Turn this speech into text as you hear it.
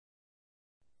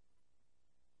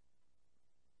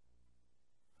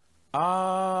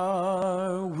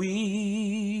Are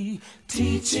we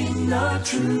teaching the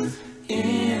truth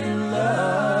in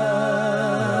love?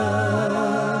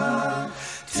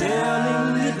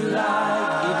 Telling it like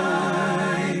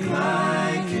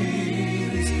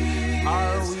it is.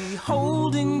 Are we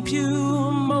holding pure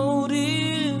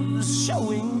motives,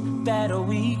 showing that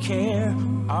we care?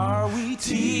 Are we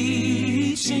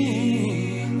teaching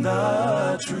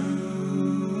the truth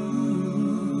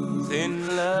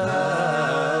in love?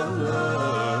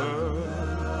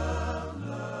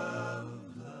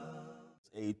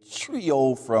 A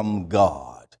trio from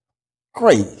God: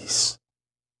 grace,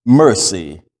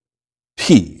 mercy,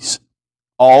 peace,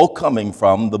 all coming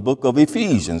from the book of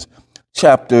Ephesians,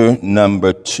 chapter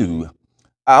number 2.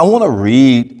 I want to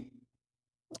read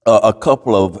a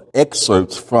couple of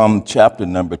excerpts from chapter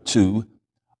number 2.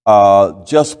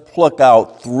 Just pluck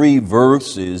out 3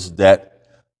 verses that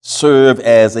serve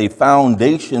as a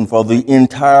foundation for the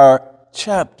entire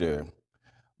chapter.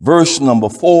 Verse number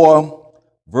 4,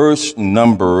 verse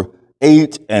number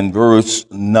 8, and verse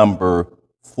number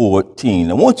 14.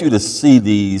 I want you to see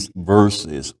these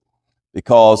verses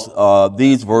because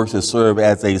these verses serve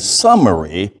as a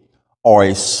summary or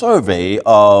a survey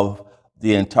of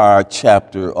the entire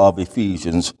chapter of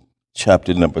Ephesians,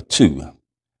 chapter number 2.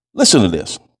 Listen to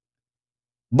this.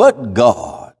 But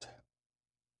God,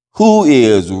 who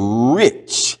is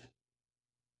rich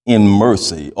in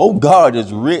mercy. Oh, God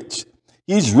is rich.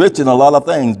 He's rich in a lot of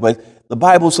things, but the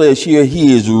Bible says here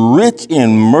he is rich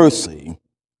in mercy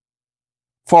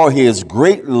for his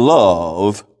great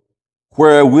love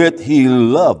wherewith he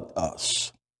loved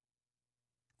us.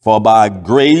 For by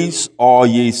grace are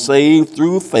ye saved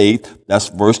through faith. That's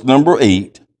verse number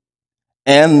 8.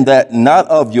 And that not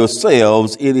of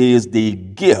yourselves, it is the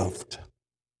gift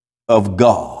of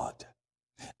God.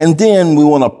 And then we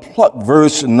want to pluck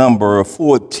verse number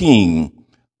 14,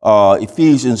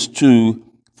 Ephesians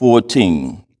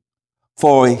 2:14.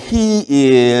 For he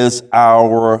is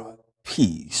our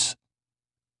peace,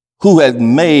 who had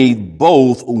made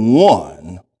both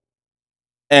one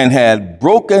and had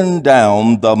broken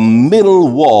down the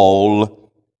middle wall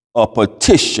of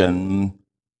partition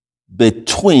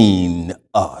between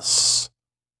us.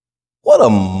 What a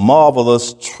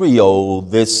marvelous trio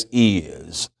this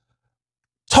is.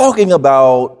 Talking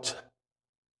about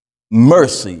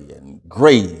mercy and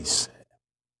grace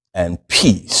and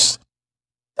peace.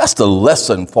 That's the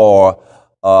lesson for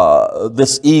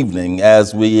this evening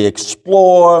as we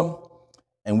explore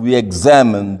and we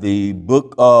examine the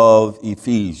book of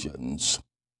Ephesians.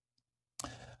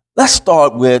 Let's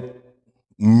start with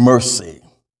mercy.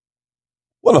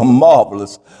 What a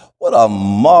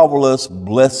marvelous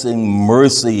blessing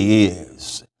mercy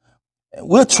is. And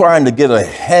we're trying to get a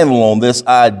handle on this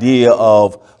idea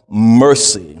of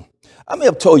mercy. I may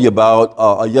have told you about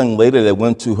a young lady that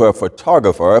went to her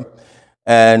photographer,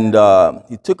 and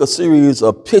he took a series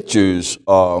of pictures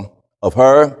of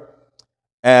her,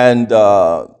 and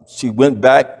she went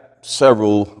back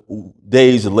several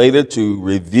days later to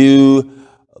review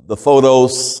the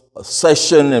photos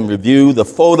session and review the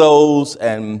photos,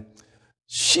 and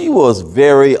she was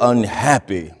very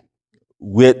unhappy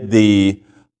with the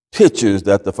pictures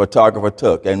that the photographer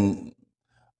took, and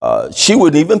she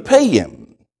wouldn't even pay him.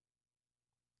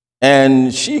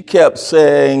 And she kept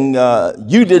saying,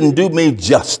 you didn't do me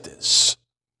justice.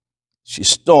 She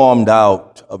stormed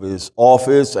out of his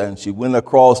office and she went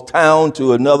across town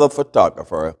to another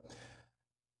photographer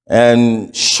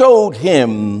and showed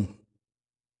him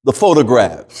the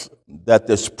photographs that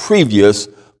this previous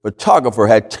photographer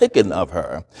had taken of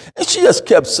her. And she just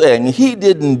kept saying, he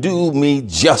didn't do me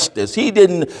justice. He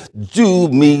didn't do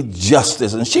me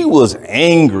justice. And she was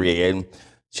angry, and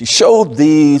she showed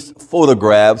these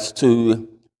photographs to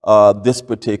this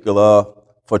particular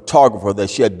photographer that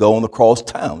she had gone across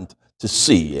town to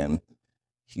see. And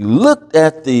he looked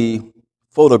at the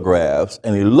photographs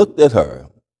and he looked at her.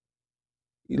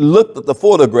 He looked at the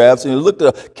photographs and he looked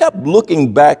at her, kept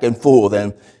looking back and forth.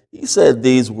 And he said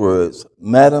these words,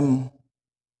 "Madam,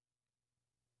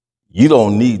 you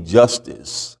don't need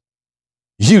justice.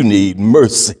 You need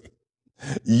mercy.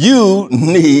 You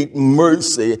need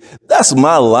mercy." That's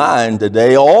my line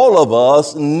today. All of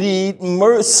us need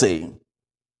mercy.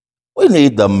 We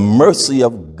need the mercy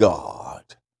of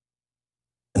God.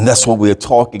 And that's what we're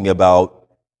talking about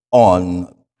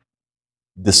on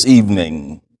this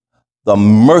evening. The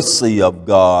mercy of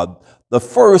God. The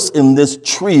first in this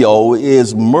trio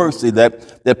is mercy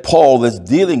that Paul is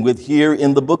dealing with here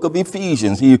in the book of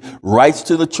Ephesians. He writes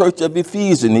to the church of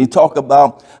Ephesians. He talks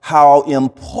about how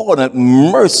important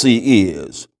mercy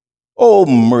is. Oh,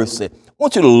 mercy. I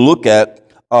want you to look at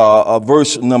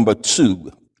verse number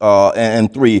 2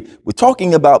 and 3, we're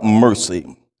talking about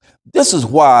mercy. This is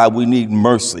why we need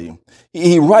mercy.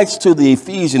 He writes to the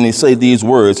Ephesians, he say these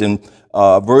words in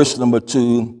verse number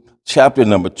 2, chapter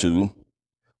number 2,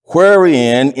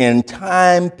 wherein in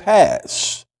time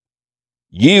past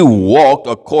ye walked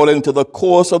according to the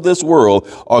course of this world,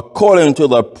 according to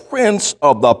the prince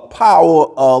of the power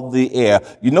of the air.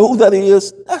 You know who that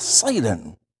is? That's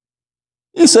Satan.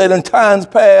 He said in times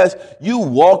past, you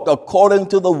walked according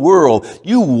to the world.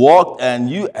 You walked and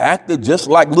you acted just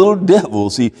like little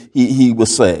devils, he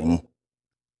was saying.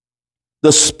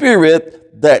 The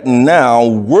spirit that now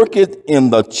worketh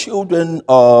in the children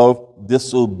of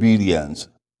disobedience.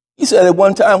 He said at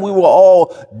one time we were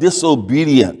all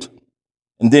disobedient.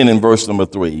 And then in verse number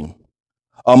 3,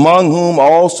 among whom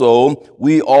also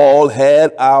we all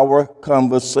had our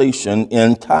conversation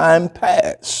in time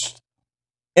past,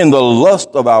 in the lust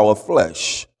of our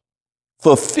flesh,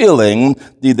 fulfilling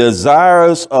the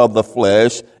desires of the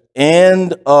flesh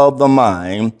and of the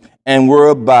mind, and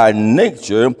were by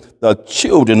nature the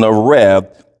children of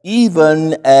wrath,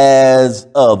 even as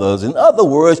others. In other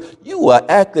words, you were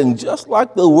acting just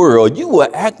like the world. You were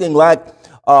acting like,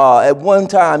 at one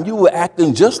time, you were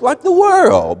acting just like the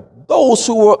world. Those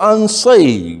who were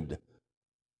unsaved.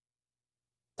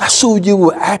 That's who you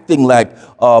were acting like,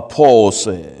 Paul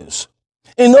says.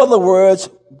 In other words,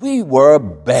 we were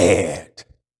bad.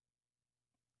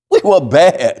 We were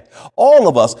bad. All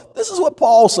of us. This is what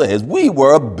Paul says. We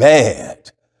were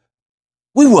bad.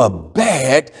 We were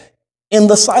bad in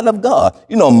the sight of God.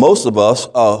 You know, most of us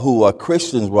who are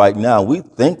Christians right now, we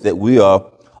think that we are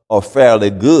fairly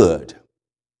good.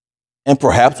 And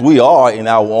perhaps we are in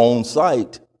our own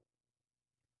sight.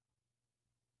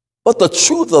 But the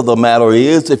truth of the matter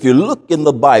is, if you look in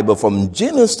the Bible from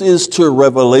Genesis to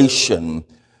Revelation,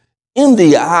 in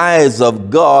the eyes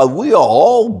of God, we are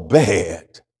all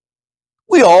bad.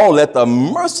 We are all at the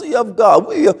mercy of God.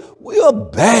 We are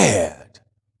bad.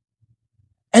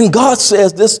 And God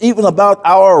says this even about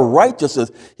our righteousness.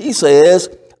 He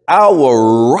says,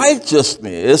 our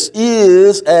righteousness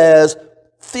is as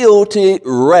filthy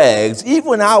rags.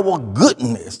 Even our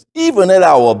goodness, even at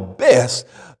our best,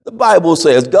 the Bible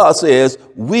says, God says,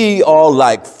 we are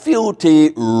like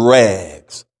filthy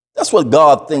rags. That's what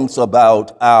God thinks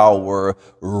about our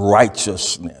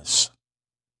righteousness.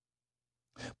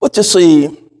 But you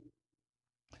see,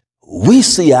 we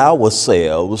see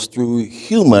ourselves through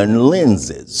human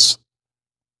lenses.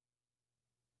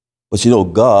 But you know,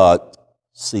 God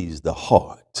sees the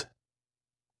heart.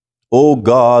 Oh,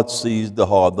 God sees the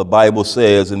heart. The Bible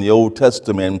says in the Old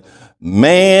Testament,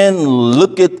 man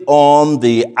looketh on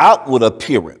the outward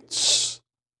appearance.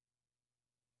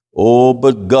 Oh,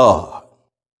 but God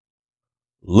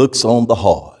looks on the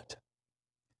heart.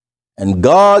 And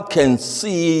God can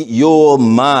see your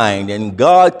mind, and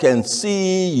God can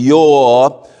see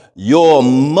your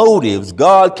motives.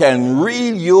 God can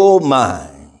read your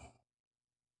mind.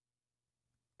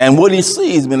 And what he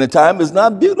sees many times is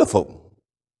not beautiful.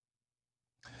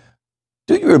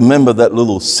 Do you remember that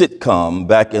little sitcom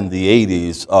back in the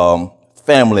 80s,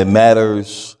 Family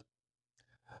Matters?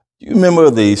 Do you remember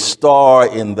the star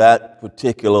in that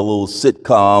particular little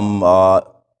sitcom?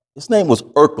 His name was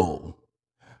Urkel.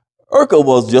 Urkel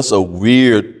was just a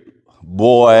weird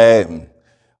boy,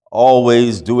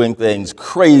 always doing things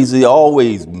crazy,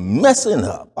 always messing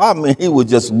up. I mean, he would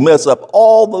just mess up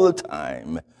all the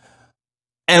time.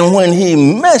 And when he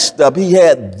messed up, he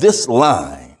had this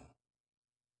line.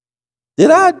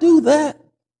 Did I do that?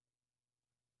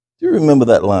 Do you remember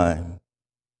that line?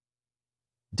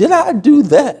 Did I do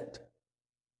that?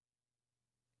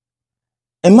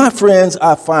 And my friends,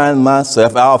 I found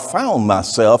myself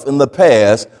in the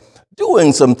past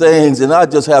doing some things, and I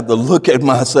just have to look at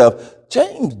myself.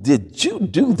 James, did you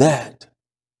do that?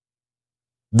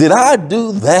 Did I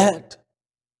do that?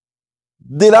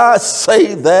 Did I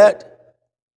say that?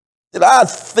 Did I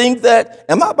think that?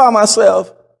 Am I by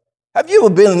myself? Have you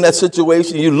ever been in that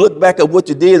situation? You look back at what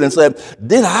you did and say,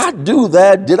 did I do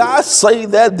that? Did I say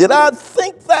that? Did I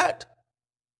think that?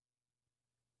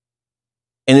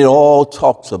 And it all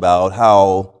talks about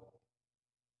how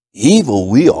evil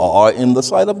we are in the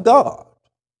sight of God.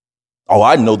 Oh,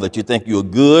 I know that you think you're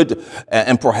good,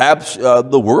 and perhaps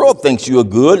the world thinks you're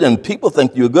good, and people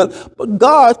think you're good, but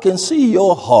God can see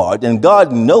your heart, and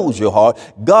God knows your heart.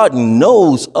 God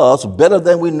knows us better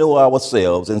than we know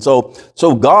ourselves. And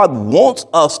so God wants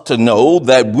us to know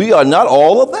that we are not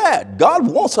all of that. God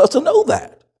wants us to know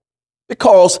that,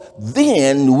 because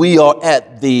then we are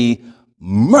at the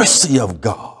mercy of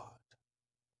God.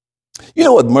 You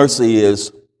know what mercy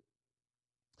is?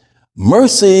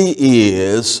 Mercy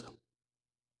is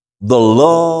the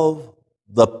love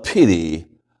the pity,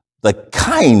 the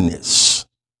kindness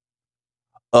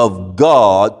of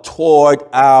God toward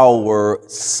our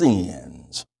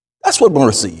sins. That's what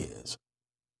mercy is.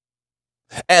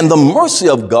 And the mercy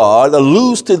of God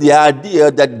alludes to the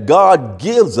idea that God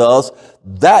gives us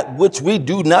that which we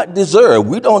do not deserve.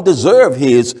 We don't deserve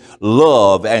his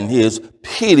love and his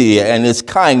pity and his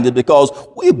kindness because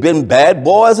we've been bad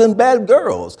boys and bad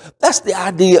girls. That's the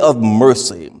idea of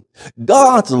mercy.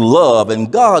 God's love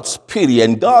and God's pity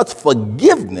and God's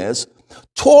forgiveness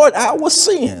toward our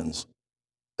sins.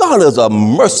 God is a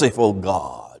merciful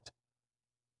God.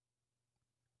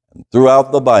 And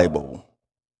throughout the Bible,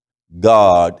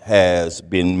 God has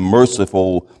been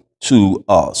merciful to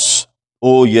us.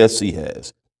 Oh, yes, he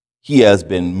has. He has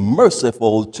been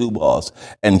merciful to us.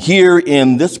 And here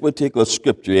in this particular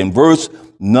scripture, in verse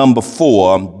number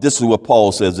 4, this is what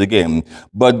Paul says again.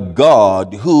 But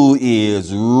God, who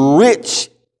is rich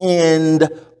in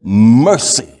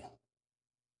mercy.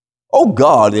 Oh,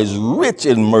 God is rich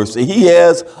in mercy. He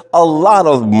has a lot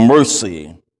of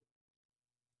mercy.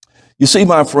 You see,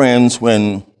 my friends,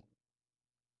 when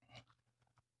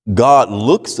God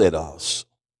looks at us,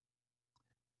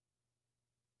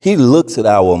 he looks at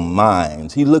our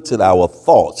minds, he looks at our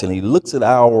thoughts, and he looks at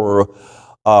our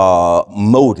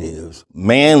motives.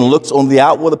 Man looks on the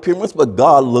outward appearance, but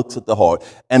God looks at the heart.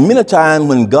 And many times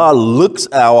when God looks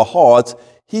at our hearts,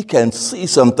 he can see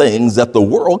some things that the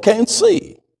world can't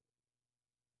see.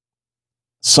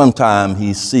 Sometimes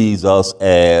he sees us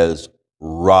as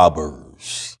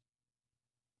robbers.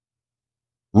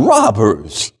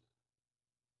 Robbers.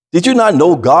 Did you not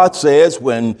know God says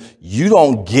when you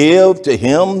don't give to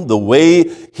him the way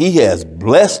he has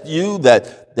blessed you,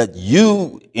 that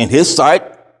you, in his sight,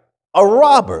 are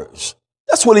robbers?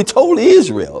 That's what he told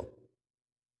Israel.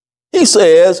 He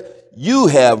says, you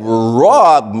have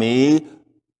robbed me,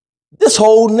 this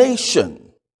whole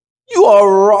nation. You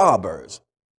are robbers.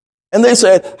 And they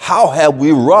said, how have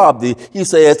we robbed thee? He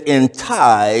says, in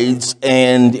tithes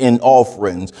and in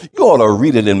offerings. You ought to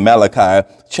read it in Malachi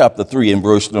chapter 3 and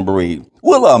verse number 8.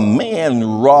 Will a man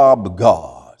rob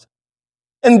God?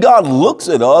 And God looks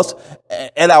at us,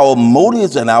 at our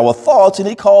motives and our thoughts, and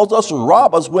he calls us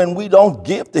robbers when we don't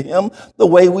give to him the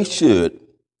way we should.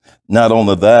 Not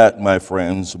only that, my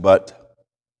friends, but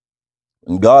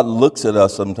when God looks at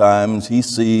us sometimes, he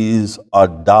sees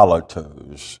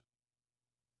idolaters.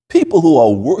 People who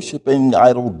are worshiping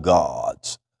idol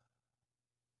gods.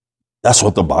 That's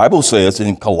what the Bible says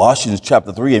in Colossians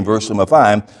chapter 3 and verse number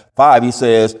 5. He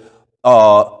says,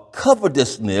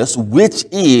 covetousness, which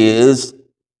is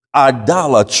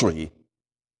idolatry.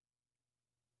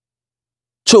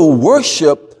 To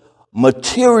worship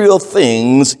material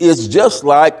things is just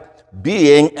like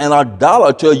being an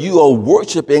idolater. You are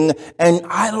worshiping an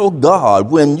idol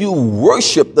god. When you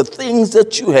worship the things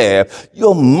that you have,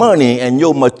 your money and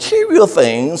your material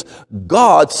things,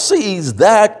 God sees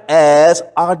that as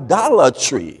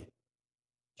idolatry.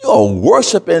 You are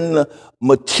worshiping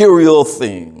material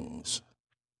things.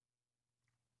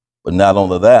 But not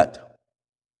only that,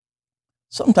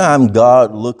 sometimes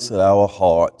God looks at our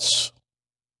hearts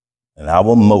and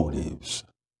our motives,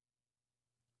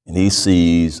 and he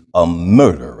sees a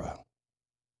murderer.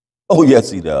 Oh, yes,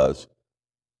 he does.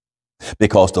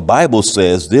 Because the Bible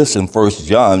says this in 1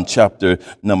 John chapter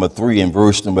number 3 and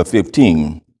verse number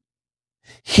 15.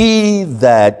 He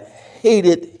that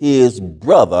hated his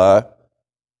brother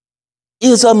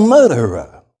is a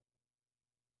murderer.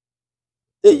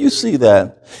 Did you see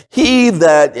that? He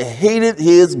that hated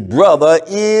his brother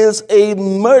is a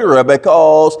murderer,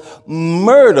 because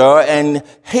murder and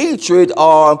hatred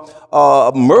are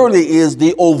murder is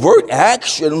the overt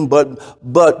action,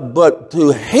 but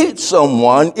to hate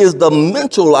someone is the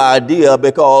mental idea,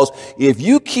 because if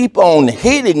you keep on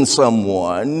hating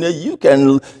someone, you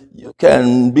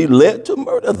can be led to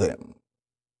murder them.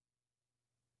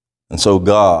 And so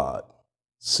God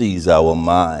sees our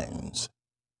minds.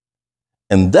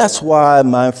 And that's why,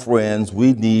 my friends,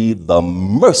 we need the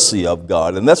mercy of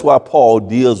God. And that's why Paul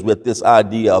deals with this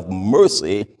idea of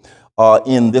mercy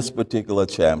in this particular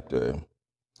chapter.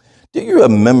 Do you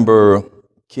remember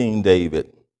King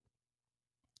David?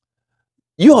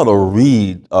 You ought to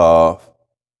read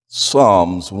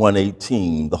Psalms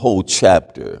 118, the whole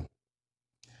chapter.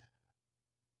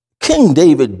 King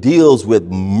David deals with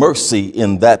mercy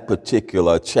in that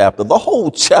particular chapter. The whole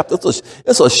chapter,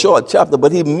 it's a short chapter,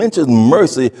 but he mentions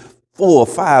mercy 4,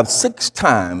 5, 6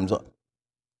 times.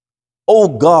 Oh,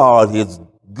 God is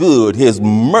good. His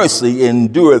mercy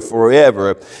endureth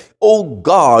forever. Oh,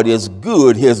 God is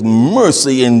good. His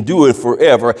mercy endureth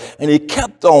forever. And he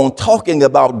kept on talking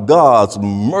about God's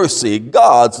mercy,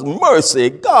 God's mercy,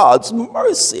 God's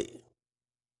mercy.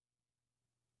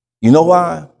 You know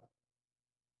why?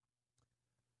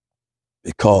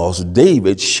 Because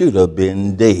David should have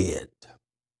been dead.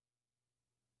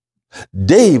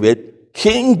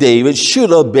 King David should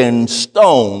have been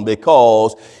stoned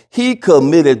because he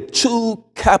committed 2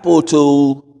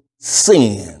 capital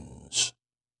sins.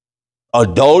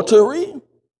 Adultery,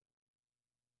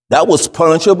 that was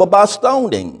punishable by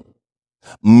stoning.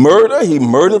 Murder, he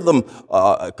murdered them,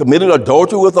 committed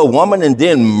adultery with a woman and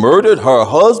then murdered her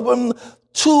husband.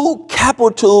 2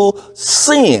 capital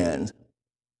sins.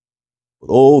 But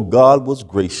oh, God was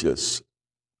gracious.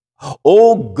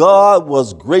 Oh, God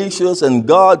was gracious, and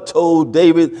God told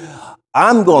David,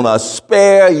 I'm going to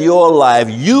spare your life.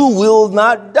 You will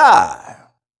not die.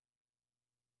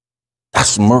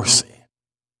 That's mercy.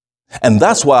 And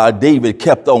that's why David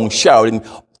kept on shouting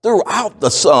throughout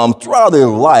the psalm, throughout his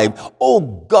life, oh,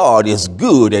 God is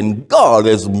good and God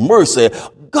is mercy.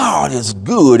 God is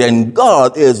good and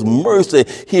God is mercy.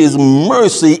 His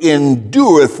mercy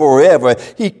endureth forever.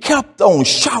 He kept on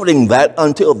shouting that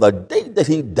until the day that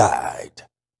he died.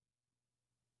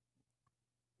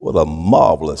 What a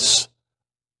marvelous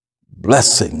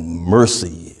blessing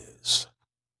mercy is.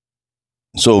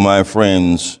 So, my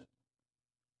friends,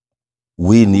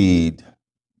 we need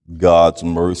God's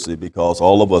mercy because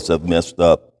all of us have messed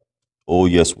up. Oh,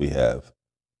 yes, we have.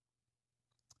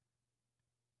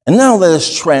 And now let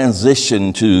us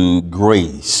transition to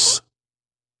grace.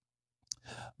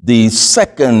 The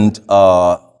second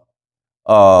item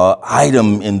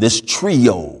in this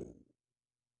trio,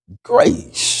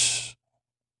 grace.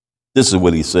 This is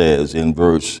what he says in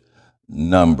verse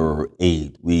number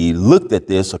 8. We looked at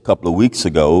this a couple of weeks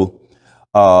ago.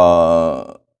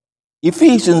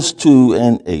 Ephesians 2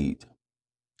 and 8.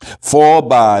 For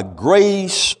by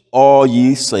grace are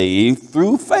ye saved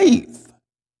through faith,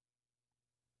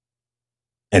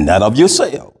 and not of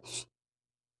yourselves.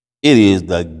 It is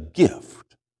the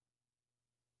gift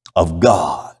of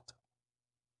God.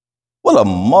 What a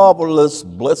marvelous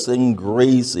blessing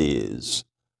grace is.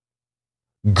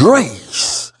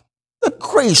 Grace, the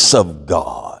grace of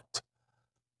God.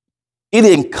 It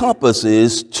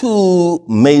encompasses 2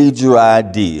 major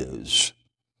ideas.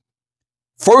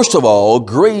 First of all,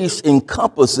 grace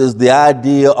encompasses the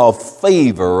idea of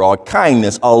favor or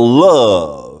kindness or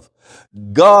love.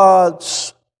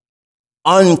 God's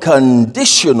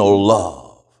unconditional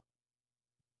love.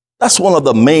 That's one of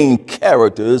the main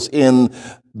characters in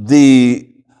the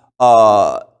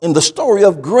story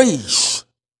of grace.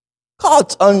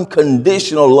 God's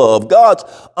unconditional love, God's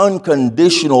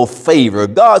unconditional favor,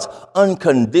 God's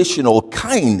unconditional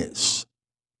kindness.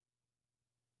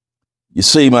 You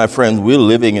see, my friends, we're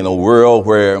living in a world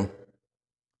where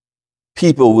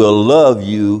people will love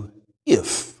you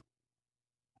if.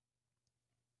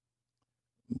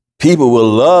 People will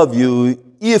love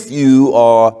you if you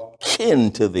are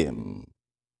kin to them.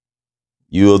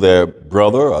 You're their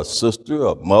brother or sister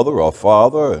or mother or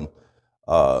father, and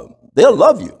they'll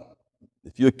love you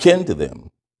if you're kin to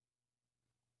them.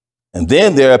 And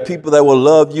then there are people that will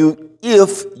love you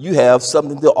if you have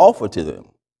something to offer to them.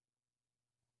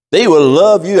 They will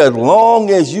love you as long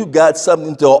as you got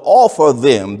something to offer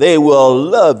them. They will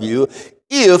love you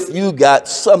if you got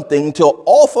something to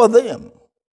offer them.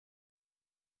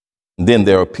 Then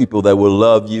there are people that will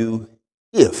love you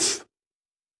if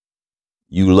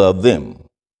you love them.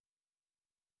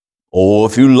 Or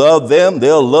if you love them,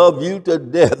 they'll love you to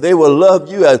death. They will love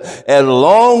you as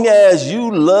long as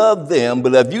you love them.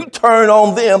 But if you turn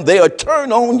on them, they'll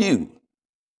turn on you.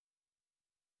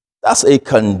 That's a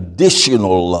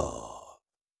conditional love.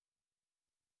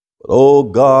 But oh,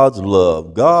 God's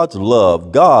love,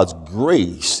 God's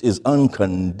grace is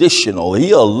unconditional.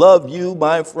 He'll love you,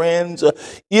 my friends,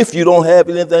 if you don't have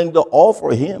anything to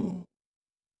offer him.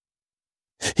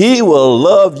 He will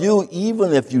love you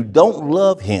even if you don't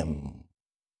love him.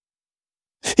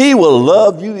 He will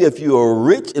love you if you are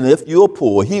rich and if you're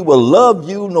poor. He will love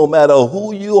you no matter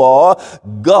who you are.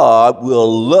 God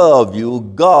will love you.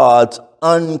 God's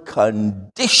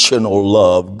unconditional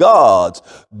love, God's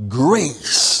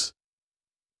grace.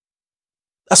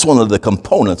 That's one of the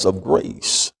components of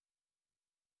grace.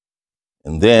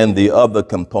 And then the other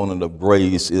component of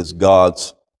grace is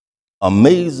God's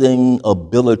amazing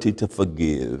ability to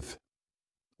forgive.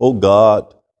 Oh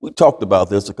God, we talked about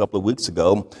this a couple of weeks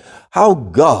ago, how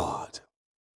God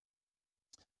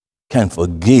can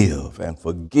forgive and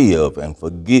forgive and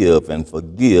forgive and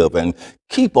forgive and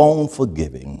keep on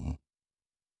forgiving.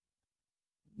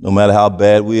 No matter how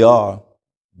bad we are,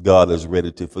 God is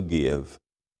ready to forgive.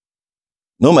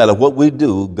 No matter what we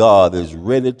do, God is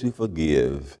ready to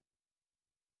forgive.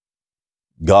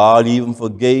 God even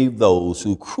forgave those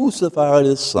who crucified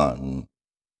his son.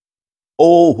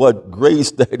 Oh, what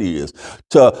grace that is.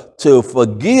 To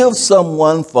forgive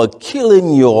someone for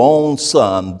killing your own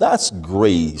son, that's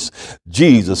grace.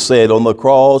 Jesus said on the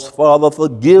cross, Father,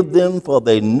 forgive them, for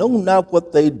they know not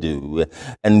what they do.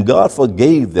 And God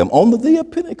forgave them on the day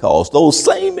of Pentecost. Those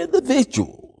same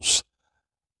individuals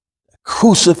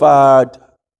crucified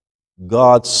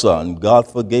God's son, God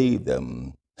forgave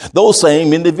them. Those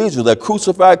same individuals that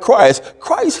crucified Christ,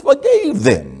 Christ forgave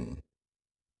them.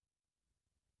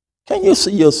 Can you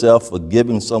see yourself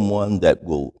forgiving someone that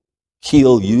will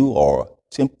kill you or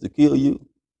attempt to kill you?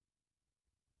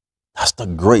 That's the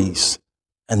grace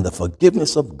and the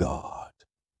forgiveness of God.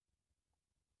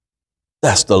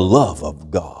 That's the love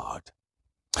of God.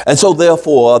 And so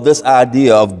therefore, this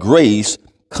idea of grace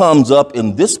comes up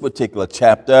in this particular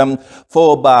chapter.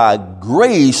 For by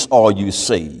grace are you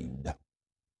saved,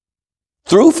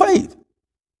 through faith,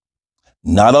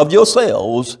 not of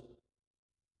yourselves,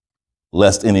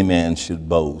 lest any man should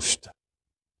boast.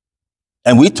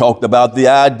 And we talked about the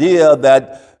idea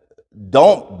that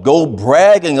don't go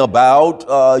bragging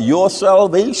about your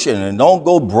salvation, and don't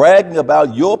go bragging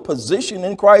about your position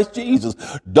in Christ Jesus.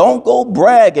 Don't go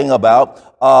bragging about,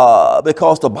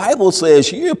 because the Bible says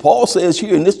here, Paul says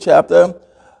here in this chapter,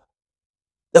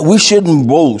 that we shouldn't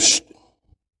boast.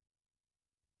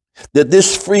 That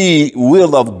this free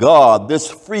will of God, this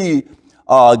free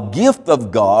gift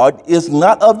of God is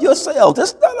not of yourselves.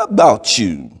 It's not about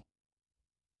you.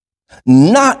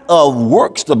 Not of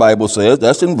works, the Bible says,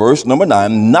 that's in verse number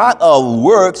 9, not of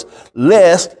works,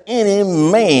 lest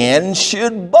any man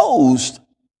should boast.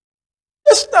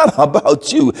 It's not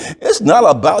about you. It's not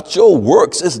about your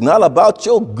works. It's not about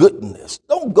your goodness.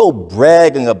 Don't go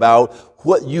bragging about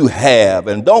what you have,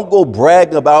 and don't go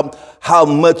bragging about how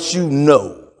much you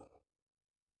know.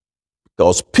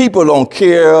 Because people don't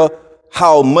care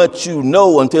how much you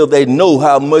know until they know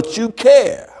how much you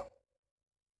care.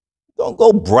 Don't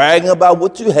go bragging about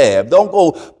what you have. Don't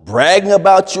go bragging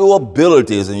about your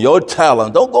abilities and your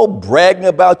talent. Don't go bragging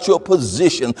about your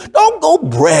position. Don't go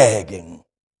bragging.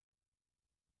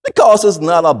 Because it's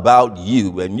not about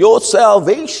you. And your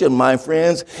salvation, my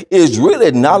friends, is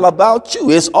really not about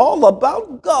you. It's all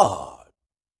about God.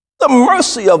 The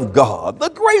mercy of God, the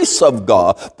grace of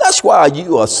God. That's why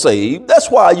you are saved. That's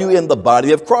why you're in the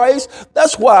body of Christ.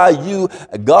 That's why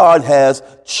God has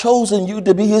chosen you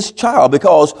to be his child,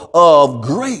 because of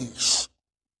grace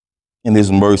and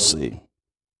his mercy.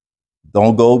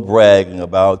 Don't go bragging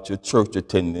about your church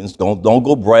attendance. Don't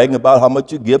go bragging about how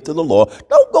much you give to the Lord.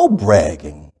 Don't go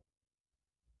bragging,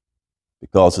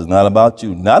 because it's not about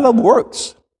you, not of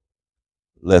works,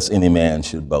 lest any man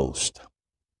should boast.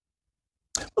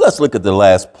 Let's look at the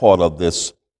last part of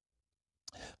this,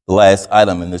 the last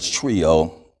item in this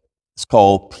trio. It's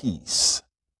called peace.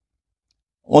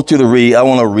 I want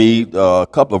to read a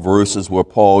couple of verses where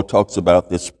Paul talks about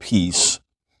this peace.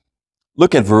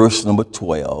 Look at verse number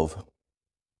 12.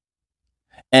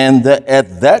 And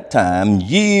at that time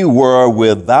ye were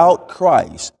without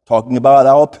Christ, talking about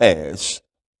our past,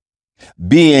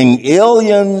 being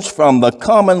aliens from the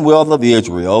commonwealth of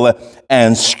Israel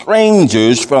and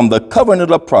strangers from the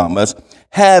covenant of promise,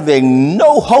 having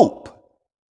no hope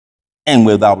and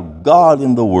without God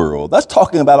in the world. That's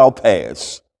talking about our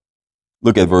past.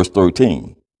 Look at verse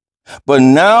 13. But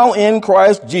now in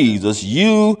Christ Jesus,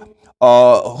 you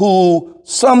who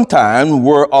sometime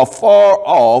were afar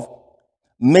off,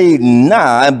 made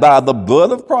nigh by the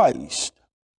blood of Christ.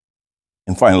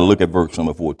 And finally, look at verse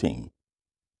number 14.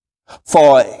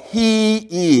 For he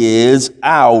is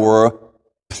our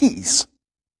peace.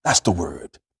 That's the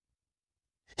word.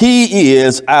 He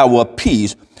is our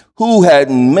peace, who had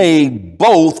made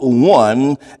both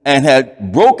one and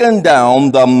had broken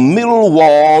down the middle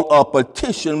wall of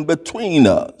partition between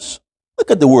us. Look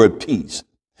at the word peace.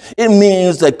 It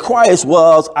means that Christ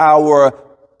was our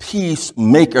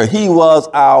peacemaker. He was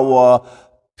our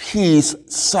peace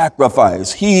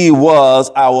sacrifice. He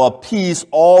was our peace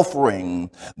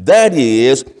offering. That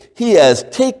is, he has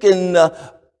taken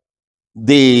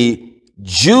the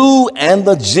Jew and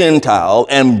the Gentile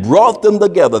and brought them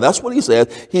together. That's what he says.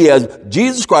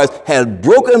 Jesus Christ has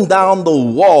broken down the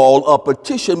wall of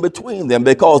partition between them,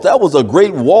 because that was a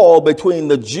great wall between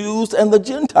the Jews and the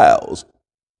Gentiles.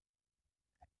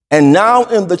 And now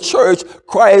in the church,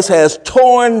 Christ has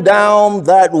torn down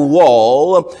that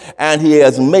wall and he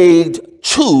has made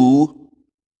two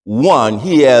one.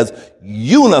 He has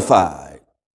unified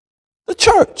the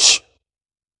church.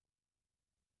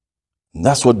 And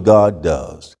that's what God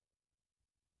does.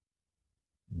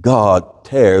 God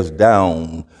tears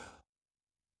down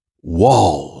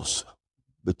walls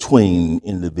between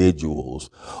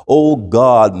individuals. Oh,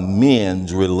 God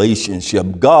mends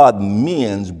relationship. God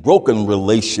mends broken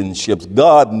relationships.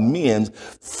 God mends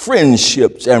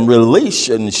friendships and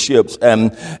relationships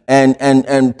and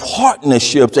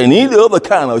partnerships and any other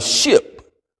kind of ship.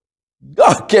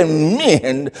 God can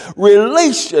mend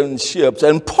relationships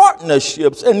and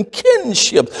partnerships and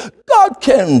kinships. God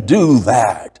can do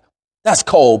that. That's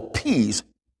called peace.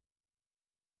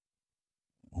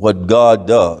 What God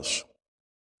does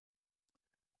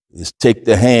is take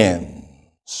the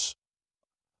hands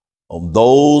of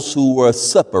those who were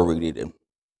separated and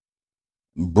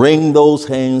bring those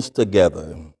hands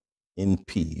together in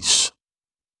peace.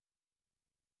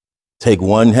 Take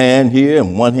one hand here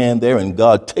and one hand there, and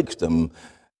God takes them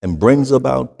and brings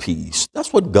about peace.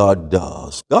 That's what God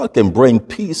does. God can bring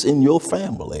peace in your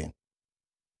family.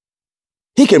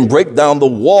 He can break down the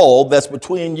wall that's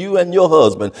between you and your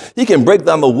husband. He can break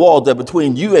down the walls that are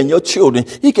between you and your children.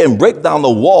 He can break down the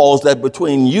walls that are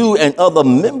between you and other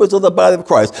members of the body of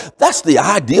Christ. That's the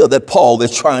idea that Paul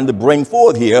is trying to bring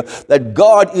forth here,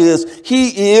 that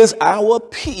He is our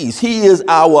peace. He is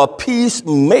our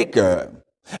peacemaker.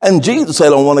 And Jesus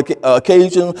said on one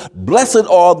occasion, blessed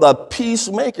are the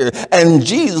peacemaker. And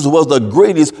Jesus was the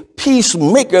greatest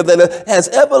peacemaker that has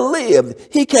ever lived.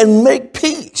 He can make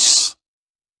peace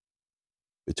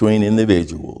between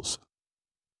individuals.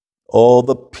 Oh,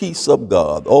 the peace of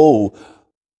God. Oh,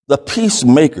 the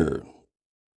peacemaker.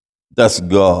 That's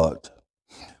God.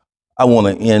 I want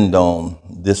to end on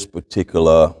this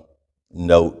particular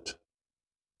note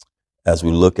as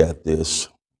we look at this.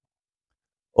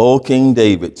 Oh, King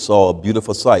David saw a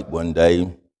beautiful sight one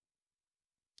day.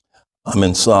 I'm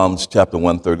in Psalms chapter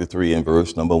 133 and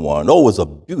verse number 1. Oh, it was a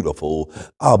beautiful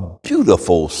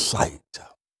sight.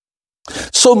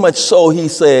 So much so, he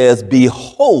says,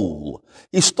 behold.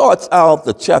 He starts out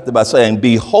the chapter by saying,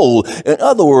 behold. In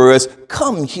other words,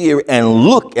 come here and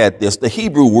look at this. The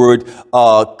Hebrew word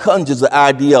conjures the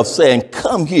idea of saying,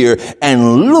 come here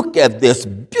and look at this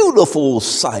beautiful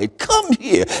sight. Come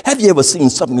here. Have you ever seen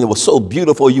something that was so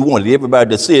beautiful you wanted everybody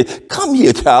to see it? Come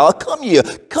here, child.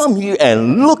 Come here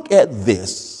and look at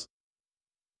this.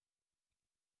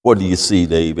 What do you see,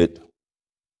 David?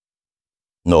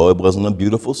 No, it wasn't a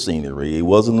beautiful scenery. It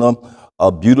wasn't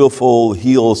a beautiful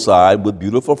hillside with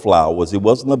beautiful flowers. It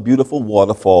wasn't a beautiful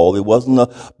waterfall. It wasn't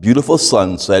a beautiful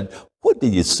sunset. What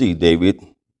did you see, David?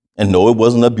 And no, it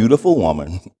wasn't a beautiful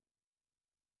woman.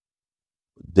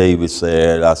 David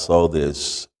said, I saw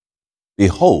this.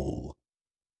 Behold,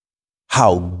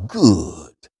 how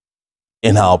good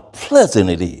and how pleasant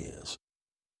it is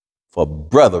for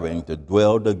brethren to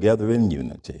dwell together in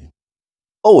unity.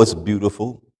 Oh, it's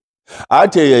beautiful. I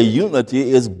tell you,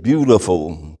 unity is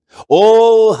beautiful.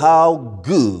 Oh, how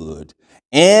good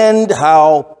and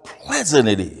how pleasant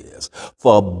it is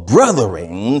for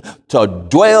brethren to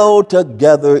dwell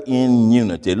together in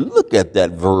unity. Look at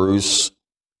that verse.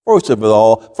 First of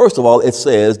all, it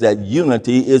says that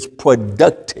unity is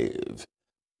productive.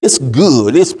 It's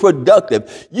good. It's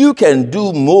productive. You can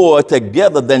do more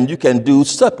together than you can do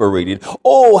separated.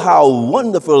 Oh, how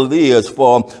wonderful it is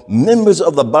for members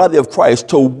of the body of Christ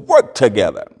to work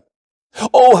together.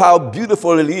 Oh, how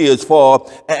beautiful it is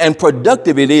and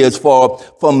productive it is for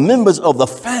members of the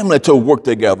family to work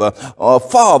together.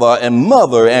 Father and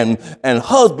mother and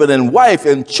husband and wife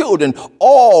and children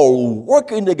all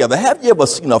working together. Have you ever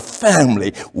seen a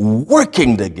family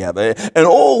working together? And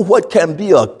oh, what can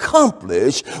be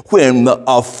accomplished when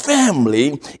a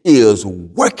family is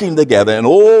working together? And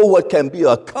oh, what can be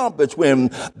accomplished when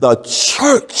the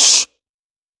church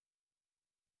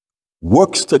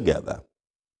works together?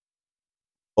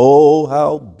 Oh,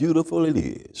 how beautiful it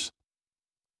is.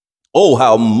 Oh,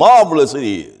 how marvelous it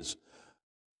is.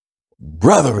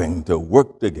 Brethren to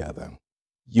work together.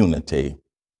 Unity.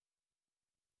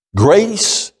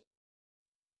 Grace,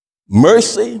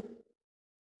 mercy,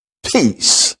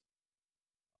 peace.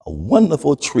 A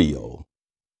wonderful trio.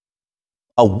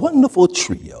 A wonderful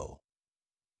trio.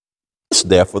 It's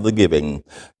there for the giving.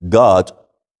 God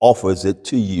offers it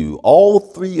to you. All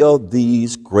three of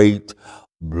these great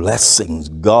blessings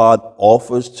God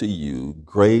offers to you: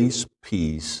 grace,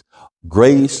 peace,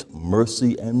 grace,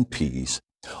 mercy, and peace.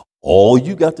 All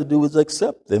you got to do is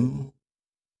accept them.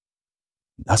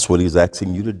 That's what he's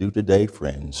asking you to do today,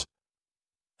 friends.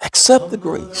 Accept the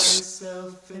grace,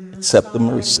 accept the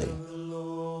mercy,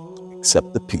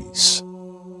 accept the peace.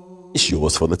 It's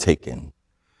yours for the taking.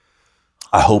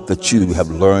 I hope that you have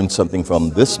learned something from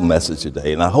this message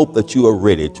today, and I hope that you are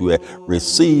ready to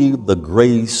receive the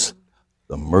grace,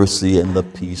 the mercy and the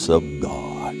peace of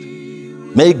God.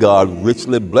 May God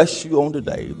richly bless you on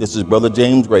today. This is Brother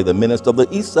James Gray, the minister of the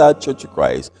Eastside Church of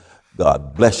Christ.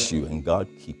 God bless you and God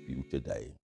keep you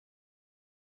today.